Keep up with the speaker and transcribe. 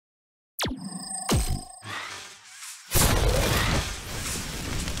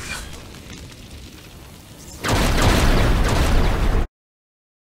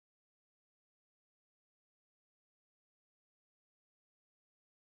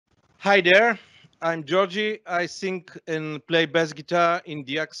Hi there, I'm Georgie. I sing and play bass guitar in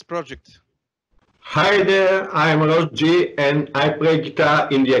the A.X.E project. Hi there, I'm Rosen and I play guitar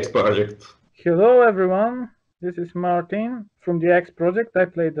in the A.X.E project. Hello everyone, this is Martin from the A.X.E project. I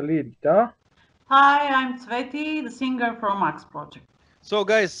play the lead guitar. Hi, I'm Cveti, the singer from A.X.E project. So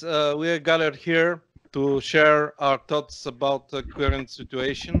guys, we are gathered here to share our thoughts about the current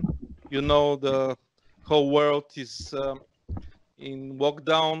situation. You know, the whole world is in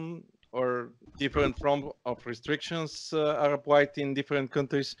lockdown, or different form of restrictions are applied in different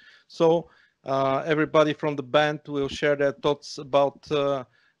countries. So everybody from the band will share their thoughts about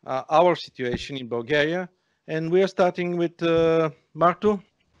our situation in Bulgaria. And we are starting with Martu.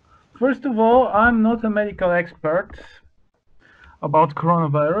 First of all, I'm not a medical expert about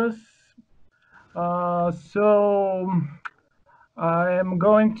coronavirus. So I am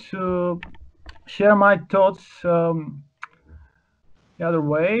going to share my thoughts the other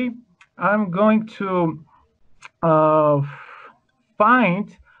way. I'm going to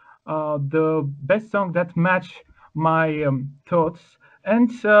find the best song that match my thoughts,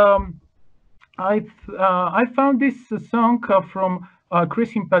 and I found this song from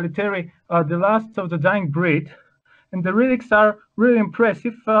Christian Pelletieri, "The Last of the Dying Breed," and the lyrics are really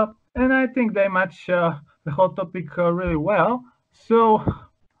impressive, and I think they match the whole topic really well. So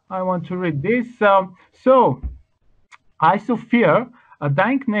I want to read this. So I so fear a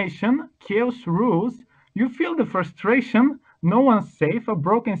dying nation, chaos rules. You feel the frustration. No one's safe. A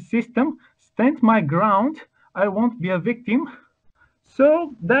broken system. Stand my ground. I won't be a victim.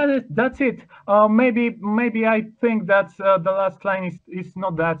 So that's it. Maybe I think that the last line is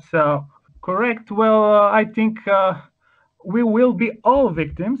not that correct. Well, I think we will be all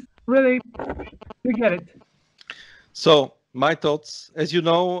victims. Really, you get it. So my thoughts, as you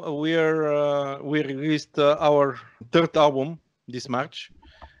know, we released our third album this March,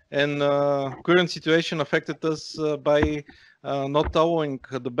 and current situation affected us by not allowing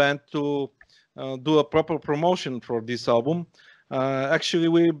the band to do a proper promotion for this album. Actually,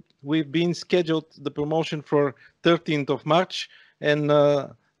 we've been scheduled the promotion for 13th of March, and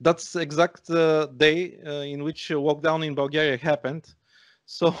that's the exact day in which lockdown in Bulgaria happened.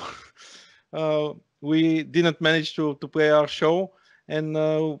 So we didn't manage to play our show,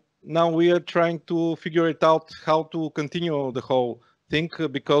 and now we are trying to figure it out how to continue the whole thing,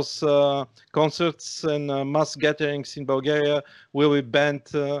 because concerts and mass gatherings in Bulgaria will be banned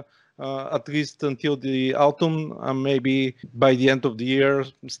at least until the autumn. Maybe by the end of the year,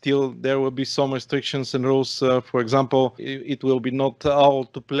 still there will be some restrictions and rules. For example, it will be not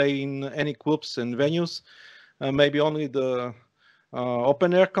allowed to play in any clubs and venues, maybe only the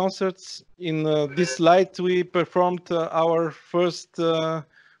open air concerts. In this light, we performed our first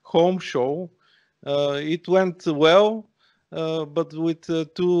home show. It went well, but with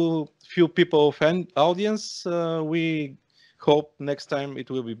too few people of audience. We hope next time it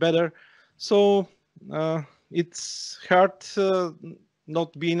will be better. So it's hard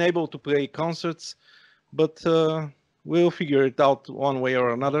not being able to play concerts, but we'll figure it out one way or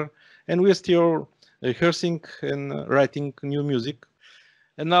another. And we're still rehearsing and writing new music.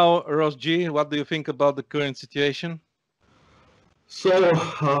 And now, Ross-G, what do you think about the current situation? So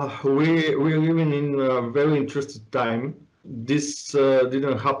we're living in a very interesting time. This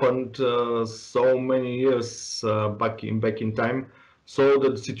didn't happen so many years back in time. So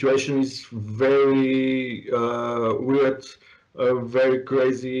the situation is very weird, very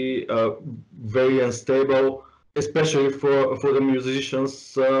crazy, very unstable, especially for the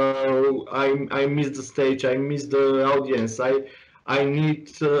musicians. I miss the stage. I miss the audience. I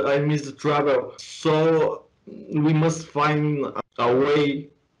miss the travel. So we must find a way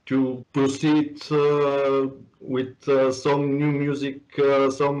to proceed with some new music,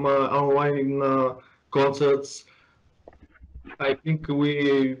 some online concerts. I think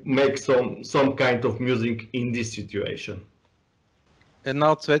we make some kind of music in this situation. And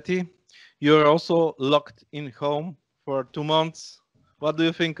now, Cveti, you're also locked in home for 2 months. What do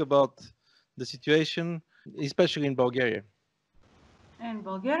you think about the situation, especially in Bulgaria? And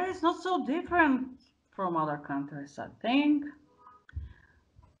Bulgaria is not so different from other countries, I think.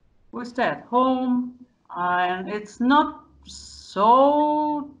 We stay at home, and it's not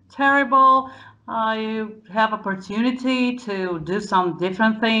so terrible. You have opportunity to do some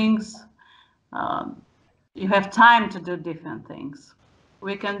different things. You have time to do different things.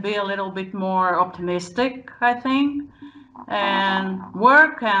 We can be a little bit more optimistic, I think, and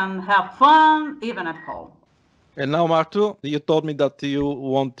work and have fun even at home. And now, Martu, you told me that you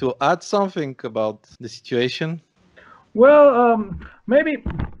want to add something about the situation. Well, maybe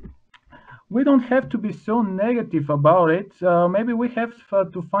we don't have to be so negative about it. Maybe we have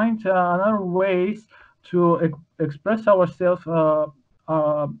to find other ways to express ourselves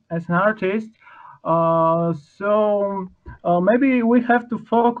as an artist. So maybe we have to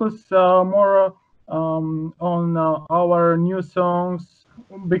focus more on our new songs,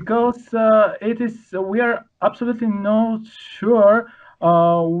 because it is we are absolutely not sure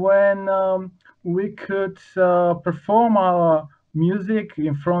when we could perform our music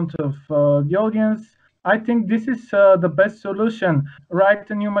in front of the audience. I think this is the best solution. Write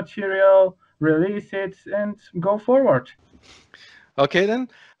a new material, release it, and go forward. Okay, then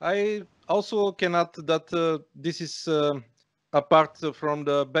I also can add that this is apart from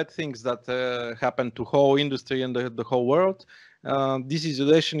the bad things that happen to whole industry and the whole world. This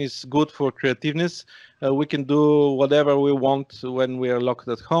isolation is good for creativeness. We can do whatever we want when we are locked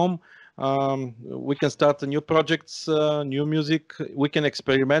at home. We can start new projects, new music. We can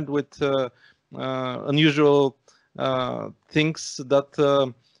experiment with unusual things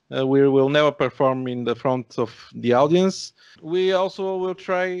that we will never perform in the front of the audience. We also will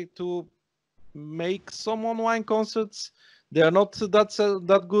try to make some online concerts. They are not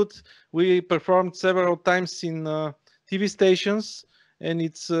that good. We performed several times in TV stations, and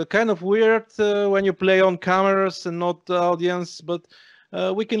it's kind of weird when you play on cameras and not the audience, but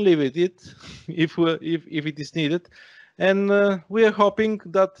we can live with it if it is needed. And we are hoping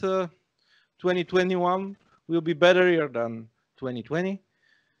that 2021 will be better year than 2020.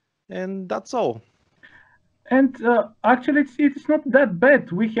 And that's all. And actually, it's not that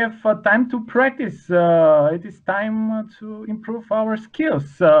bad. We have time to practice. It is time to improve our skills.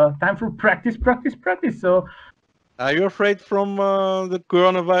 Time for practice. So, are you afraid from the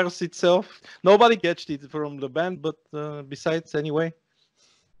coronavirus itself? Nobody catched it from the band, but besides, anyway.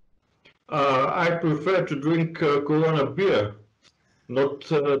 I prefer to drink Corona beer, not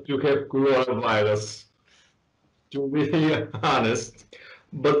to have coronavirus, to be honest.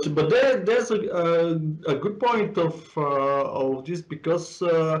 But there's a good point of this, because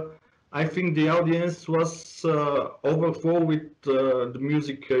I think the audience was overflow with the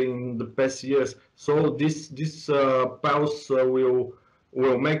music in the past years. So this pause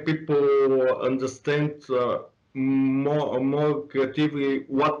will make people understand more creatively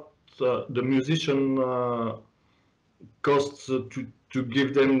what the musician costs to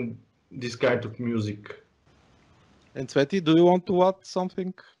give them this kind of music. And Cveti, do you want to add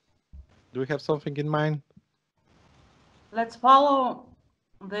something? Do we have something in mind? Let's follow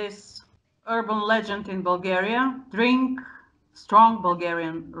this urban legend in Bulgaria. Drink strong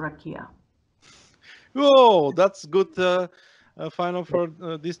Bulgarian rakia. Whoa, that's good final for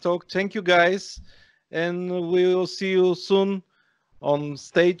this talk. Thank you, guys. And we will see you soon on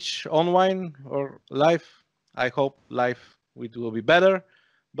stage, online or live. I hope live it will be better,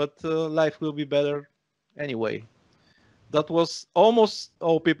 but live will be better anyway. That was almost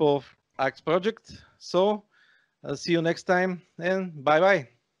all people of A.X.E project. So see you next time, and bye-bye.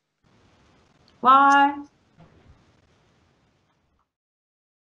 Bye.